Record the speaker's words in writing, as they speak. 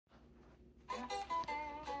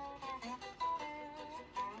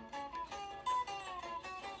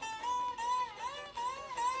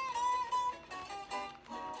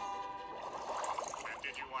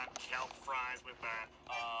help fries with that?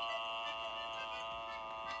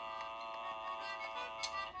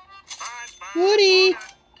 Fine. Woody!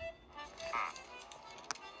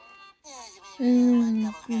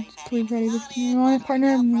 Please ready with me on it,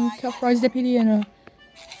 partner. Cup fries, deputy, and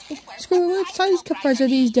screw what size cup fries are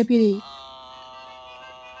these, deputy?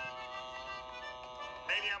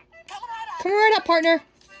 Medium. Come right up, partner.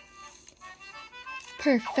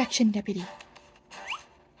 Perfection, deputy.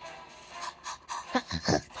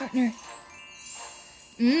 Partner.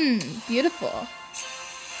 Beautiful.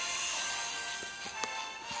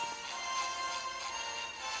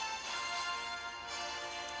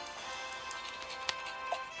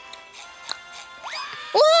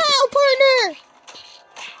 Wow, partner!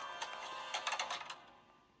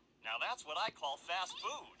 Now that's what I call fast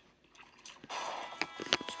food.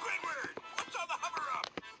 Squidward, what's all the hover up?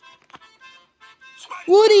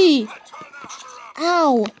 Woody! What's all the hover up?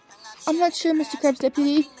 Ow! I'm not sure, Mr. Krabs,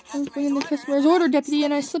 deputy. I was bringing the customer's order, deputy,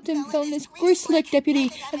 and I slipped and fell in this grease slick,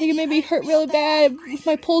 deputy. I think it made me hurt really bad with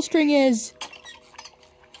my pull string is.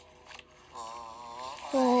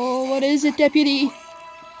 Oh, what is it, deputy?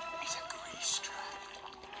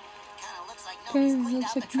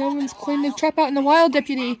 Looks like no one's cleaned the trap out in the wild,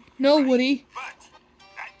 deputy. No, Woody. But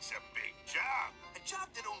that's a big job. A job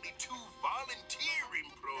that only 2 volunteer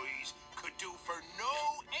employees could do for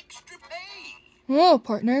no extra pay. Oh,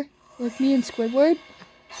 partner. Like me and Squidward.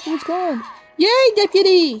 Squidward's gone. Yay,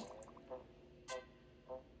 deputy!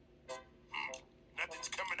 Nothing's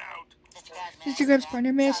coming out. Mr. Krabs,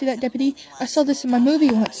 partner, may I see that, deputy? I saw this in my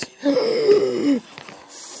movie once.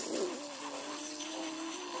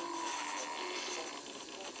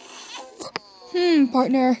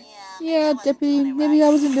 Partner. Yeah, deputy, maybe I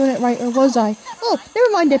wasn't doing it right, or was I? Oh, never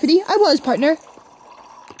mind, deputy. I was, partner.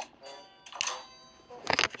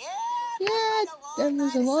 Yeah, that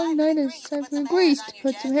was a long night of cycling grease to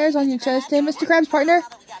put some hairs on your chest. Hey, Mr. Krabs, partner.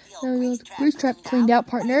 Now the grease trap cleaned out,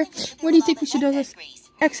 partner. What do you think we should do with this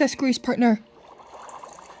excess grease, partner?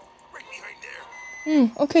 Right behind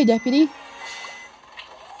there. Okay, deputy.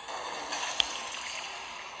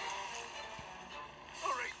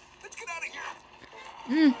 All right, let's get out of here.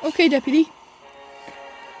 Okay, deputy.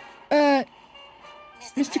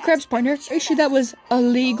 Mr. Krabs, partner, are you sure that was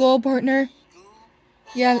illegal, partner?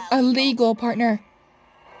 Yeah, illegal, partner.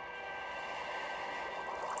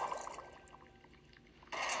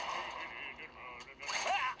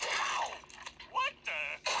 What the?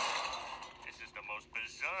 This is the most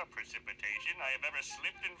bizarre precipitation I have ever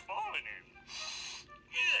slipped and fallen in.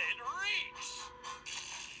 It reeks.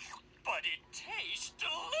 But it tastes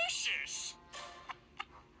delicious.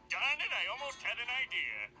 Darn it, I almost had an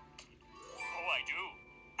idea. Oh, I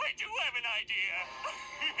do have an idea.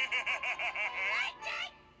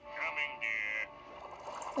 Coming, dear.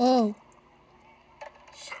 Oh.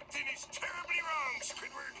 Something is terribly wrong,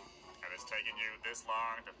 Squidward. And it's taken you this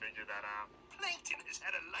long to figure that out? Plankton has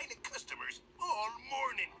had a line of customers all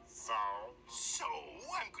morning. So,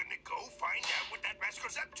 I'm gonna go find out what that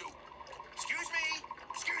rascal's up to. Excuse me.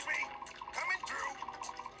 Coming through.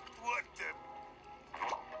 What the?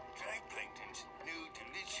 Try Plankton's new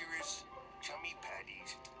delicious chummy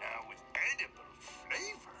patties, now with edible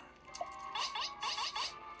flavor.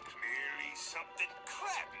 Clearly something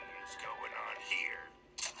crabby is going on here.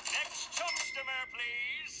 Next customer,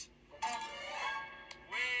 please.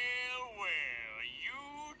 Well,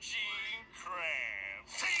 Eugene Krabs.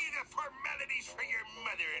 Say the formalities for your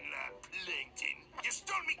mother-in-law, Plankton. You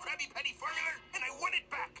stole me Krabby Patty formula, and I want it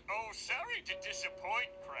back. Oh, sorry to disappoint,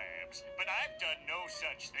 Krabs, but I've done no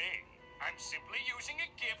such thing. I'm simply using a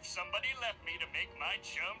gift somebody left me to make my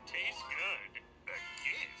chum taste good. A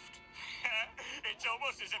gift? It's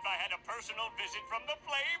almost as if I had a personal visit from the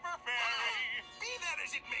Flavor Fairy. Be that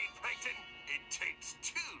as it may, Plankton, it takes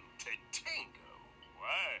 2 to tango.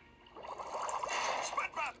 What?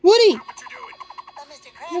 SpongeBob! Woody! Stop what you're doing.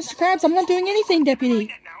 Mr. Krabs, I'm not doing anything,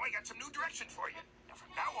 deputy. Now I got some new direction for you. Now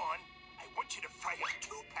from now on, I want you to fry up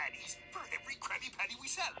 2 patties for every Krabby Patty we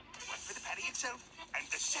sell. One for the patty itself, and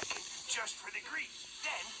the second just for the grease.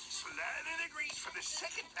 Then slather the grease from the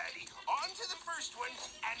second patty onto the first one,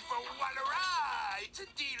 and voila! It's a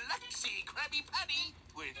deluxe-y Krabby Patty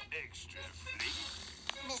with extra flavor.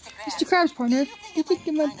 Mr. Krabs, partner, do you think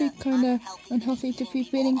it might be kind of unhealthy to be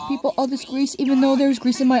feeding people all this grease, even though there's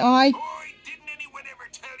grease in my eye? Boy, didn't anyone ever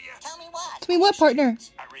tell you? Tell me what? Tell me what, partner?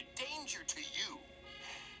 Are a danger to you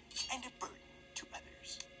and a burden to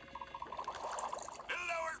others. Little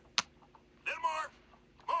lower, little more,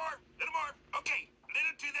 little more. Okay,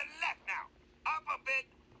 little to the left now. Up a bit.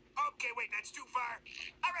 Okay, wait, that's too far.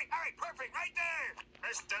 All right, perfect, right there.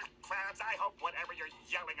 Mr. Krabs, I hope whatever you're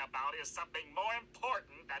yelling about is something more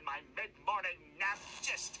important than my mid-morning nap.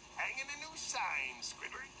 Just hanging a new sign,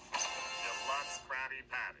 Squidward. Deluxe Krabby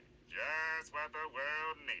Patty. Just what the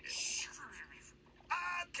world needed.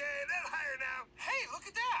 Okay, they'll hire now. Hey, look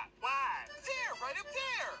at that. What? There, right up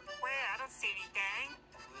there. Where? I don't see anything.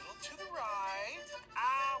 A little to the right.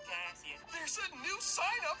 Oh, okay, I see it. There's a new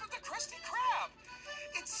sign up at the Krusty Krab.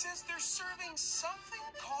 It says they're serving something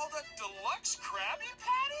called a Deluxe Krabby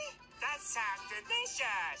Patty? That sounds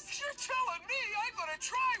delicious. You're telling me I'm gonna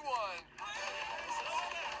try one.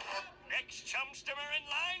 Next chumster in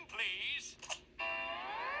line, please.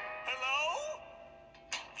 Hello?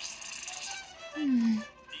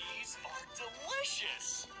 These are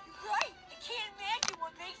delicious. Right. I can't imagine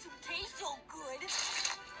what makes them taste so good.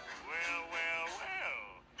 Well, well,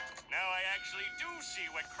 well. Now I actually do see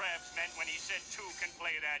what Krabs meant when he said two can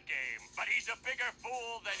play that game. But he's a bigger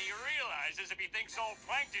fool than he realizes if he thinks old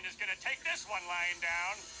Plankton is going to take this one lying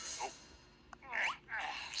down. Oh.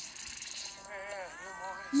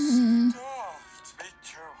 Stuffed. Me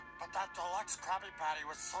too. But that Deluxe Krabby Patty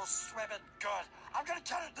was so swimming good. I'm gonna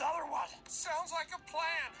get another one. Sounds like a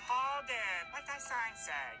plan. Hold it. What's that sign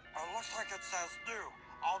say? It looks like it says new.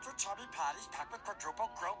 Ultra chubby patties packed with quadruple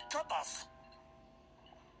grilled goodness.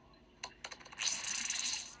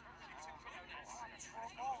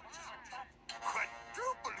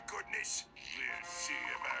 Quadruple goodness. We'll see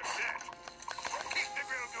about that. Keep the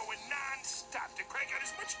grill going non-stop to crank out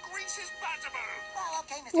as much grease as possible.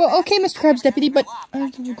 Well, okay, Mr. Krabs, deputy, but I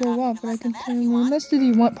don't think we'll go off, but I can tell you what else do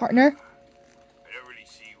you want, partner? I don't really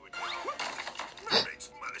see what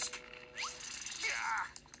makes mollusk. Yeah.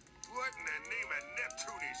 What in the name of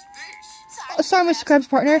Neptune is this? Oh, sorry, Mr. Krabs,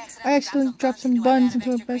 partner. I accidentally dropped some buns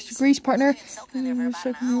into a bunch of grease, partner.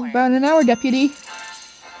 About an hour, deputy.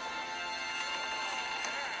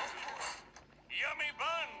 Yummy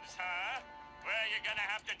buns, huh? Well, you're gonna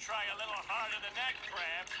have to try a little harder than that,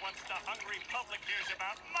 Krabs, once the hungry public hears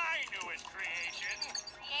about my newest creation.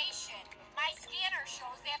 Creation. My scanner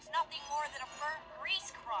shows that's nothing more than a burnt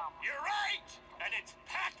grease crumb. You're right! And it's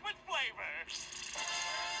packed with flavor.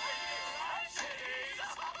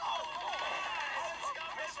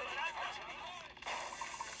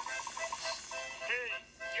 Hey,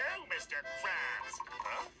 you, Mr. Krabs.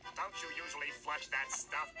 Huh? Don't you usually flush that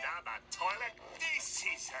stuff down the toilet? This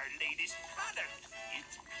is our latest product.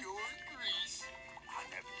 It's pure grease on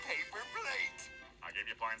a paper plate. I'll give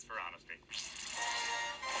you points for honesty.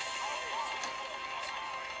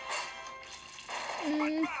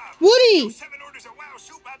 But Bob, Woody! 7 orders of WOW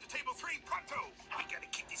soup out to table 3 pronto. We gotta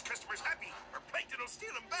keep these customers happy, or Plankton will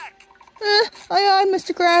steal them back. Aye,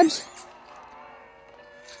 Mr. Krabs.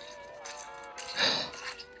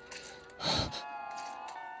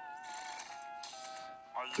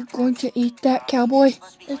 You're going to eat that, cowboy?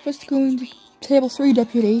 You're supposed to go into table 3,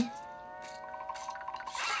 deputy.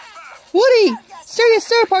 Woody! Sir, yes,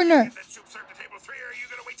 sir, partner. That soup served to table 3, or are you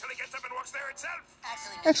gonna wait till it gets up and walks there itself?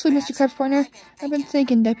 Actually, Mr. Krabs, partner, I've been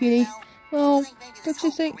thinking, deputy. Well, don't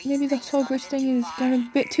you think maybe the whole grease thing is going a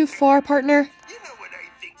bit too far, partner? You know what I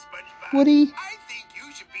think, SpongeBob? Woody? I think you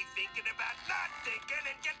should be thinking about not thinking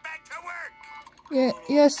and get back to work.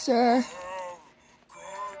 Yes, sir.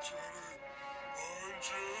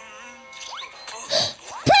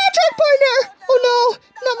 Patrick, partner! Oh no,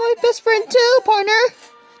 not my best friend too, partner.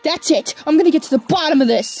 That's it. I'm gonna get to the bottom of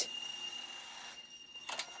this.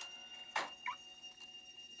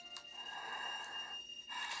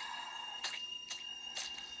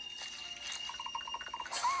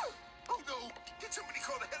 Oh no! Did somebody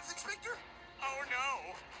call the health inspector? Oh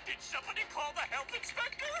no! Did somebody call the health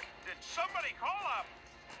inspector? Did somebody call a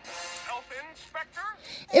health inspector?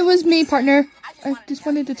 It was me, partner. I just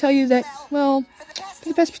wanted to tell you that, well, for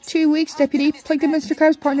the past 2 weeks, deputy, Plankton and Mr.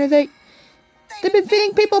 Krabs, partner, they've been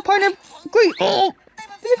feeding people, partner. Great. They've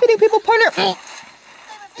been feeding people, partner.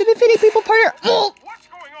 They've been feeding people, partner. What's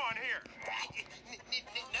going on here?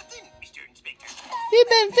 Nothing, Mr. Inspector. They've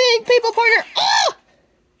been feeding people, partner.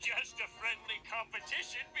 Just a friendly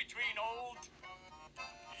competition between old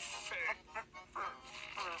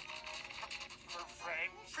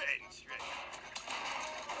friends, right?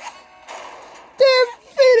 They're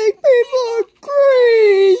feeding people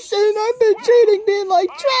grease, and I've been treating them like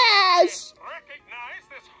trash. Recognize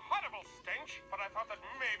this horrible stench, but I thought that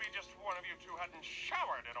maybe just one of you two hadn't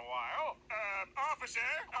showered in a while. Officer,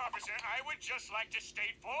 I would just like to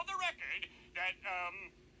state for the record that,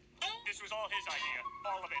 this was all his idea.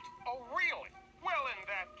 All of it. Oh, really? Well, in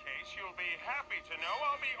that case, you'll be happy to know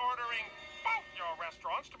I'll be ordering both your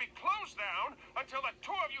restaurants to be closed down until the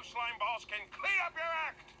two of you slime balls can clean up your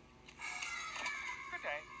act. Good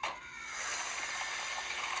day.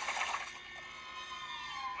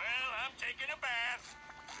 taking a bath.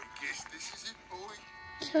 I guess this is it, boy.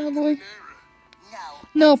 Cowboy. No.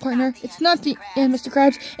 No, partner, it's not the end, Mr.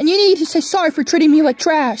 Krabs, and you need to say sorry for treating me like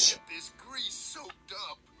trash. This grease soaked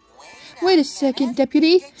up. Wait a second,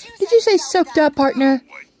 Deputy. Did you say soaked up, partner?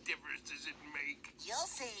 What difference does it make? You'll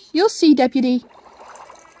see. You'll see, Deputy.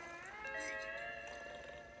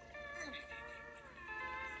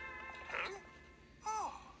 Huh?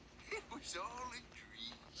 Oh, it was all a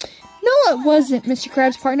dream. No, it wasn't, Mr.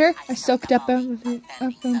 Krabs, partner. I soaked up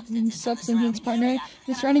in substance, partner.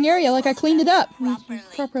 The surrounding area, like I cleaned it up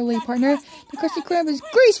properly, partner. The Krusty Krab is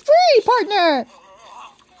grease-free, partner.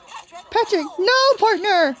 Patrick, no,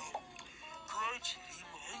 partner.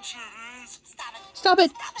 Stop it. Stop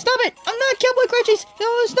it. Stop it. I'm not Cowboy Crunchies.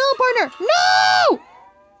 No, partner. No!